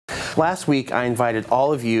Last week, I invited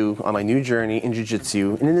all of you on my new journey in Ju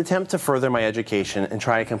Jitsu in an attempt to further my education and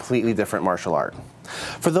try a completely different martial art.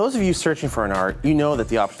 For those of you searching for an art, you know that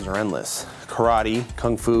the options are endless. Karate,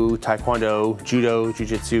 Kung Fu, Taekwondo, Judo, Ju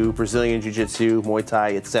Jitsu, Brazilian Ju Jitsu, Muay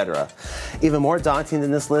Thai, etc. Even more daunting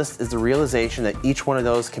than this list is the realization that each one of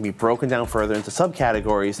those can be broken down further into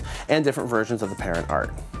subcategories and different versions of the parent art.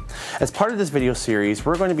 As part of this video series,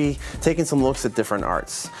 we're going to be taking some looks at different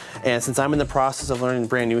arts. And since I'm in the process of learning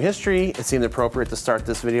brand new history, it seemed appropriate to start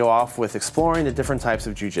this video off with exploring the different types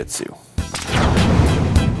of Ju Jitsu.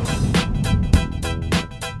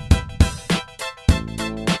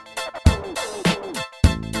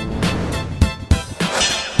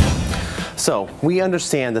 So, we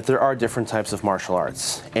understand that there are different types of martial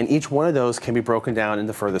arts, and each one of those can be broken down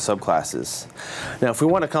into further subclasses. Now, if we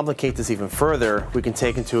want to complicate this even further, we can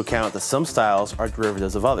take into account that some styles are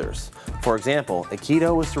derivatives of others. For example,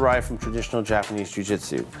 Aikido was derived from traditional Japanese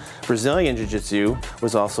Jiu-Jitsu. Brazilian Jiu-Jitsu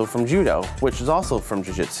was also from Judo, which is also from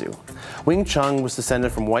Jiu-Jitsu. Wing Chun was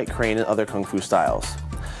descended from White Crane and other Kung Fu styles.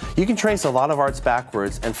 You can trace a lot of arts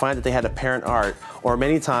backwards and find that they had a parent art, or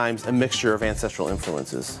many times a mixture of ancestral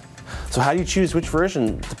influences. So how do you choose which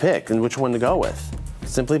version to pick and which one to go with?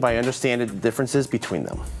 Simply by understanding the differences between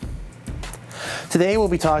them. Today we'll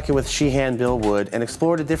be talking with Shihan Bill Wood and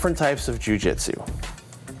explore the different types of Ju Jitsu.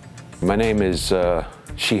 My name is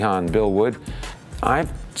Shihan Bill Wood. I've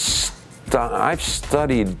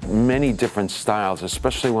studied many different styles,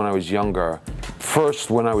 especially when I was younger. First,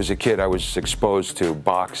 when I was a kid, I was exposed to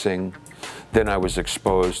boxing. Then I was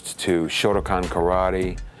exposed to Shotokan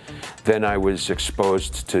karate. Then I was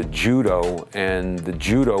exposed to Judo, and the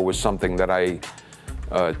Judo was something that I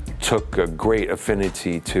took a great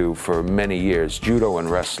affinity to for many years, Judo and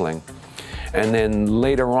wrestling. And then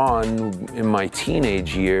later on, in my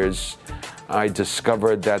teenage years, I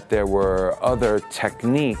discovered that there were other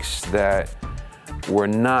techniques that were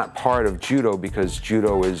not part of Judo, because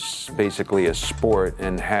Judo is basically a sport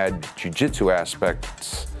and had Jiu-Jitsu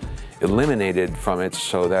aspects eliminated from it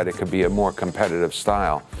so that it could be a more competitive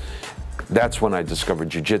style. That's when I discovered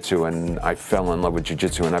Ju Jitsu, and I fell in love with Ju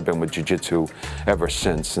Jitsu, and I've been with Ju Jitsu ever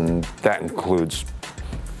since. And that includes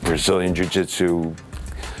Brazilian Ju Jitsu,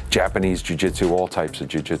 Japanese Ju Jitsu, all types of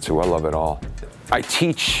Ju Jitsu. I love it all. I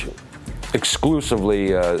teach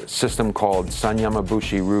exclusively a system called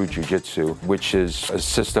Sanyamabushi-ryu Ju Jitsu, which is a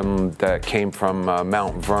system that came from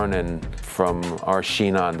Mount Vernon, from our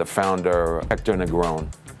Shinan, the founder, Hector Negron.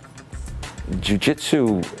 Ju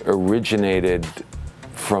Jitsu originated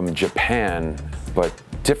from Japan, but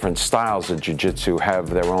different styles of Jiu-Jitsu have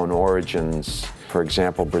their own origins. For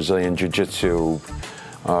example, Brazilian Jiu-Jitsu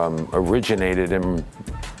originated in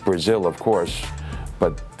Brazil, of course,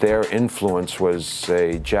 but their influence was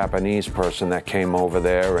a Japanese person that came over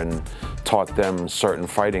there and taught them certain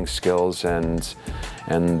fighting skills, and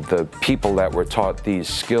the people that were taught these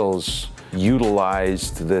skills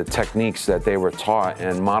utilized the techniques that they were taught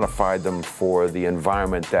and modified them for the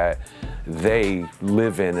environment that they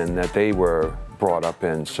live in and that they were brought up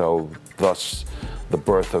in. So thus the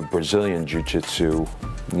birth of Brazilian Jiu-Jitsu.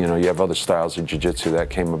 You know, you have other styles of Jiu-Jitsu that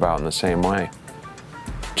came about in the same way.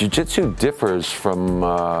 Jiu-Jitsu differs from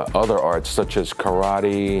other arts such as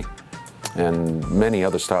karate and many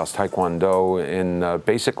other styles, Taekwondo, in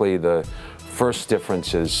basically the first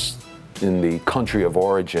difference is in the country of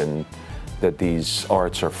origin that these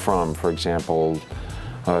arts are from. For example,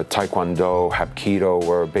 Taekwondo, Hapkido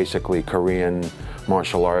were basically Korean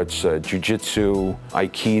martial arts. Jiu-Jitsu,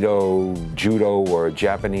 Aikido, Judo were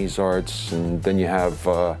Japanese arts. And then you have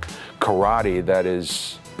karate that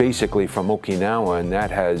is basically from Okinawa, and that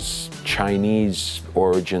has Chinese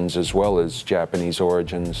origins as well as Japanese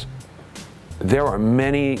origins. There are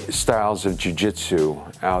many styles of Jiu-Jitsu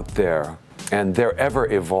out there, and they're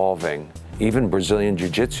ever evolving. Even Brazilian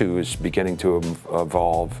Jiu-Jitsu is beginning to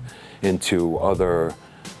evolve into other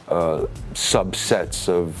subsets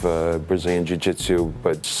of Brazilian Jiu-Jitsu,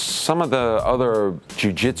 but some of the other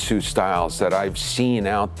Jiu-Jitsu styles that I've seen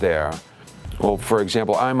out there, well, for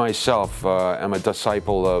example, I myself am a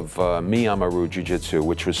disciple of Miyamaru Jiu-Jitsu,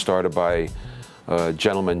 which was started by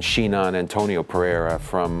gentleman Shinan Antonio Pereira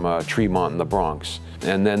from Tremont in the Bronx.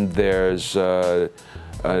 And then there's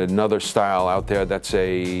another style out there that's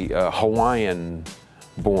a Hawaiian-born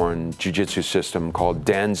Jiu-Jitsu system called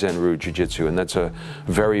Danzen-ryu Jiu-Jitsu, and that's a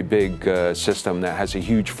very big system that has a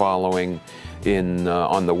huge following in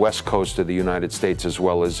on the west coast of the United States as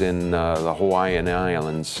well as in the Hawaiian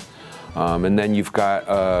Islands. And then you've got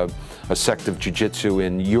a sect of Jiu-Jitsu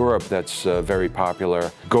in Europe that's very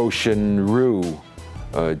popular, Goshin-ryu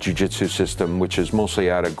Jiu-Jitsu system, which is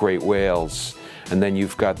mostly out of Great Wales. And then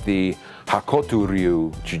you've got the Hakoto-ryu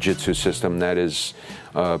Ju Jitsu system that is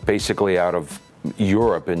basically out of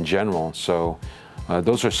Europe in general. So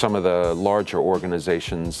those are some of the larger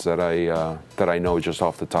organizations that I know just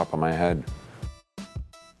off the top of my head.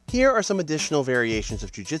 Here are some additional variations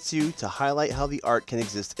of Ju Jitsu to highlight how the art can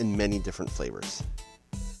exist in many different flavors.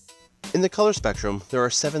 In the color spectrum, there are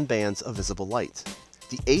 7 bands of visible light.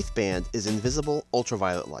 The 8th band is invisible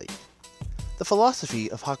ultraviolet light. The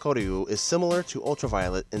philosophy of Hakoto-ryu is similar to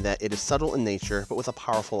ultraviolet in that it is subtle in nature but with a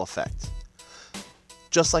powerful effect.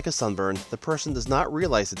 Just like a sunburn, the person does not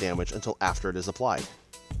realize the damage until after it is applied.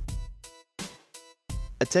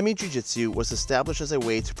 Atemi Jiu-Jitsu was established as a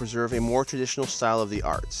way to preserve a more traditional style of the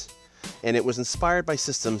arts, and it was inspired by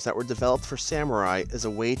systems that were developed for samurai as a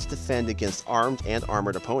way to defend against armed and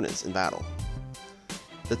armored opponents in battle.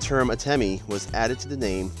 The term Atemi was added to the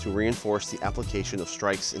name to reinforce the application of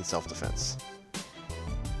strikes in self-defense.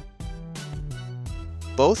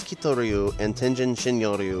 Both Kitoryu and Tenjin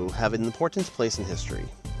Shinryu have an important place in history.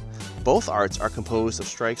 Both arts are composed of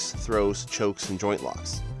strikes, throws, chokes, and joint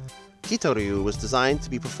locks. Kitoryu was designed to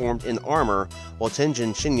be performed in armor, while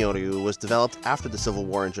Tenjin Shinryu was developed after the Civil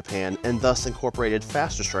War in Japan and thus incorporated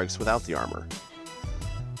faster strikes without the armor.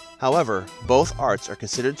 However, both arts are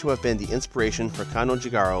considered to have been the inspiration for Kano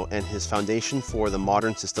Jigaro and his foundation for the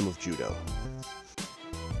modern system of Judo.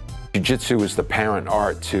 Jiu-Jitsu is the parent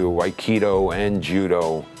art to Aikido and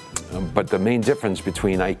Judo, but the main difference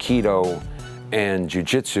between Aikido and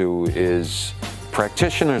Jiu-Jitsu is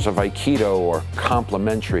practitioners of Aikido are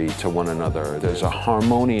complementary to one another. There's a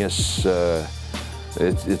harmonious,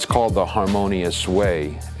 it's called the harmonious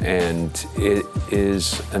way, and it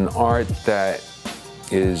is an art that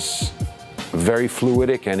is very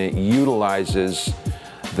fluidic and it utilizes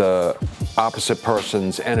the opposite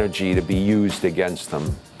person's energy to be used against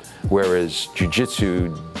them. Whereas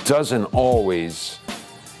Jiu-Jitsu doesn't always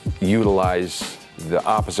utilize the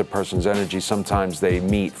opposite person's energy. Sometimes they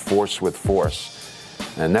meet force with force.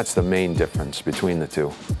 And that's the main difference between the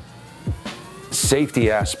two.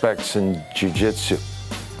 Safety aspects in Jiu-Jitsu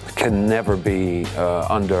can never be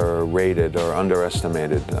underrated or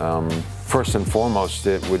underestimated. First and foremost,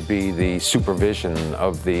 it would be the supervision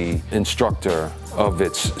of the instructor of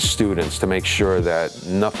its students to make sure that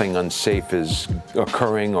nothing unsafe is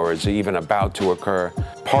occurring or is even about to occur.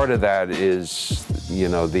 Part of that is, you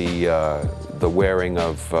know, the wearing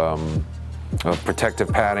of protective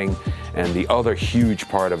padding, and the other huge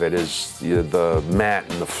part of it is the mat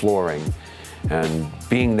and the flooring. And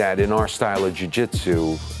being that in our style of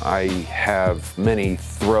Jiu-Jitsu, I have many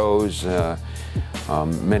throws,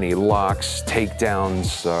 many locks,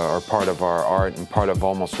 takedowns are part of our art and part of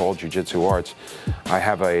almost all Jiu-Jitsu arts. I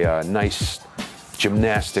have a nice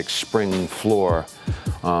gymnastics spring floor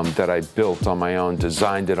that I built on my own,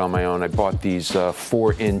 designed it on my own. I bought these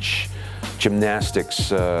 4-inch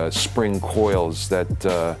gymnastics spring coils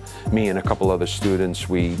that me and a couple other students,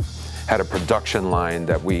 we had a production line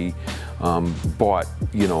that we bought,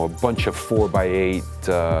 you know, a bunch of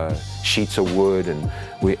 4x8 sheets of wood, and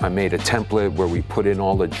I made a template where we put in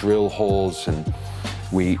all the drill holes and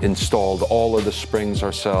we installed all of the springs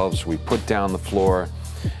ourselves. We put down the floor,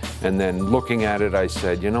 and then looking at it, I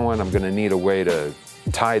said, you know what, I'm going to need a way to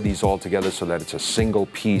tie these all together so that it's a single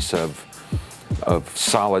piece of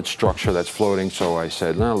solid structure that's floating. So I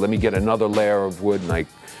said, no, let me get another layer of wood, and I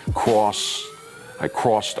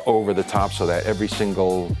crossed over the top so that every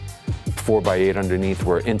single 4x8 underneath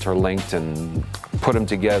were interlinked, and put them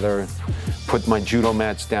together, put my judo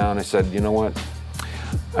mats down. I said, you know what,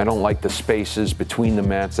 I don't like the spaces between the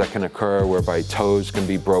mats that can occur whereby toes can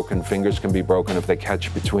be broken, fingers can be broken if they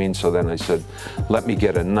catch between. So then I said, let me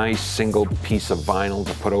get a nice single piece of vinyl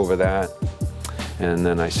to put over that. And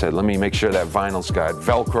then I said, let me make sure that vinyl's got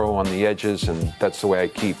Velcro on the edges, and that's the way I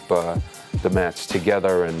keep the mats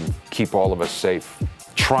together and keep all of us safe.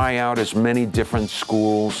 Try out as many different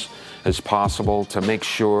schools as possible to make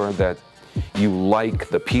sure that you like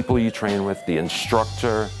the people you train with, the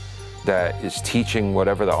instructor that is teaching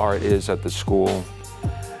whatever the art is at the school.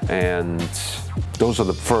 And those are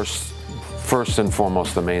the first and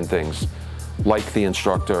foremost, the main things. Like the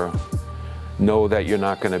instructor, know that you're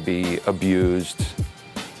not going to be abused,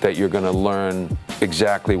 that you're going to learn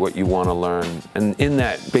exactly what you want to learn. And in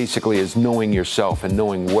that basically is knowing yourself and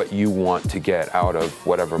knowing what you want to get out of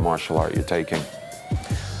whatever martial art you're taking.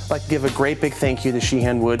 I'd like to give a great big thank you to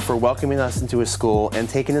Shihan Wood for welcoming us into his school and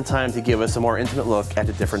taking the time to give us a more intimate look at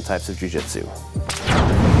the different types of Jiu-Jitsu.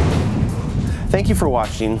 Thank you for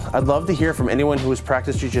watching. I'd love to hear from anyone who has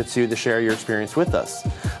practiced Jiu-Jitsu to share your experience with us.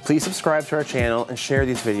 Please subscribe to our channel and share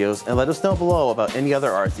these videos, and let us know below about any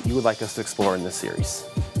other arts that you would like us to explore in this series.